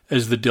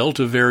As the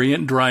Delta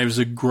variant drives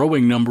a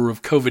growing number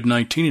of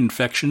COVID-19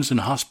 infections and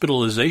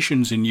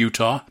hospitalizations in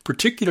Utah,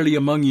 particularly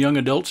among young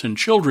adults and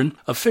children,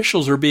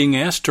 officials are being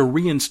asked to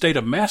reinstate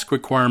a mask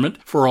requirement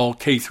for all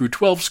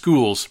K-12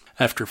 schools.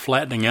 After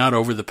flattening out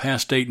over the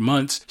past 8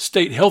 months,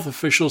 state health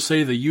officials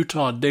say the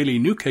Utah daily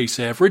new case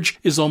average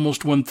is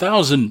almost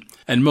 1,000,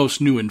 and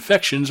most new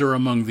infections are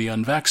among the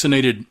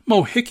unvaccinated.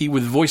 Mo Hickey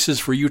with Voices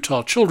for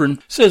Utah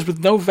Children says with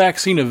no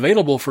vaccine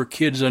available for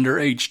kids under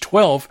age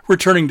 12,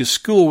 returning to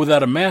school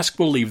without a mask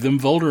will leave them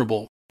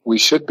vulnerable. We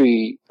should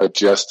be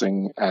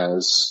adjusting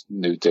as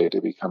new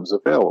data becomes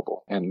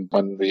available. And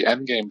when the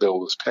endgame bill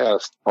was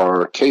passed,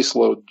 our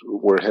caseload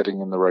were heading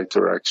in the right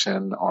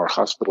direction, our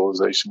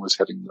hospitalization was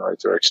heading in the right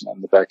direction,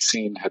 and the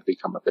vaccine had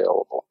become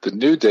available. The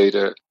new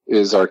data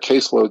is our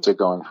caseloads are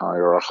going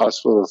higher, our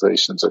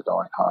hospitalizations are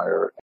going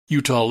higher.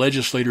 Utah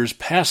legislators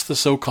passed the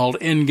so-called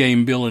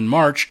endgame bill in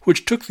March,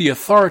 which took the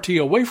authority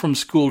away from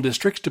school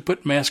districts to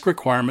put mask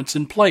requirements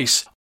in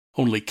place.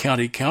 Only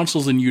county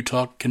councils in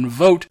Utah can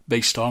vote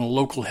based on a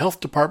local health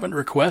department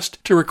request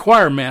to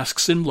require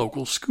masks in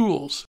local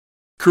schools.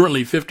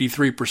 Currently,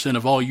 53%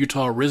 of all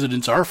Utah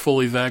residents are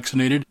fully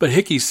vaccinated, but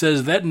Hickey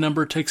says that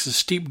number takes a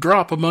steep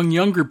drop among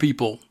younger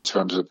people. In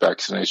terms of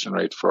vaccination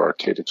rate for our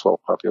K-12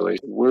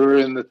 population, we're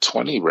in the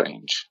 20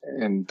 range,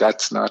 and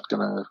that's not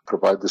going to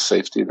provide the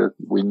safety that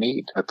we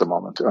need at the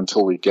moment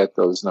until we get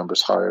those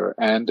numbers higher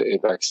and a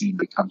vaccine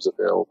becomes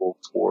available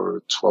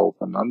for 12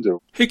 and under.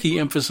 Hickey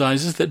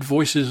emphasizes that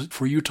Voices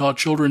for Utah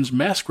Children's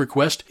mask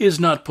request is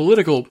not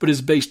political, but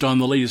is based on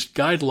the latest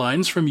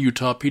guidelines from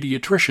Utah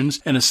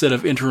pediatricians and a set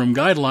of interim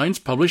guidelines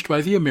published by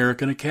the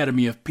American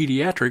Academy of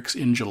Pediatrics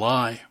in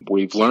July.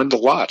 We've learned a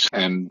lot,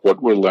 and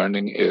what we're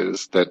learning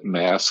is that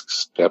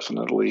masks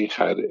definitely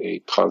had a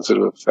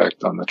positive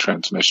effect on the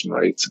transmission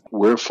rates.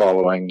 We're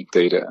following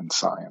data and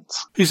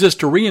science. He says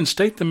to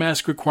reinstate the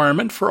mask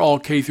requirement for all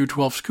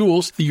K-12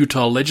 schools, the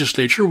Utah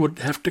legislature would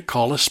have to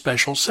call a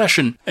special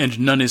session, and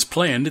none is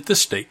planned at the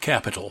state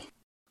capitol.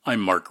 I'm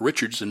Mark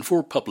Richardson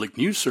for Public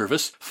News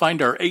Service.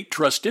 Find our 8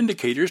 trust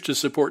indicators to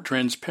support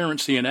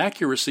transparency and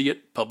accuracy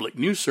at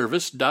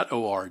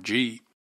publicnewsservice.org.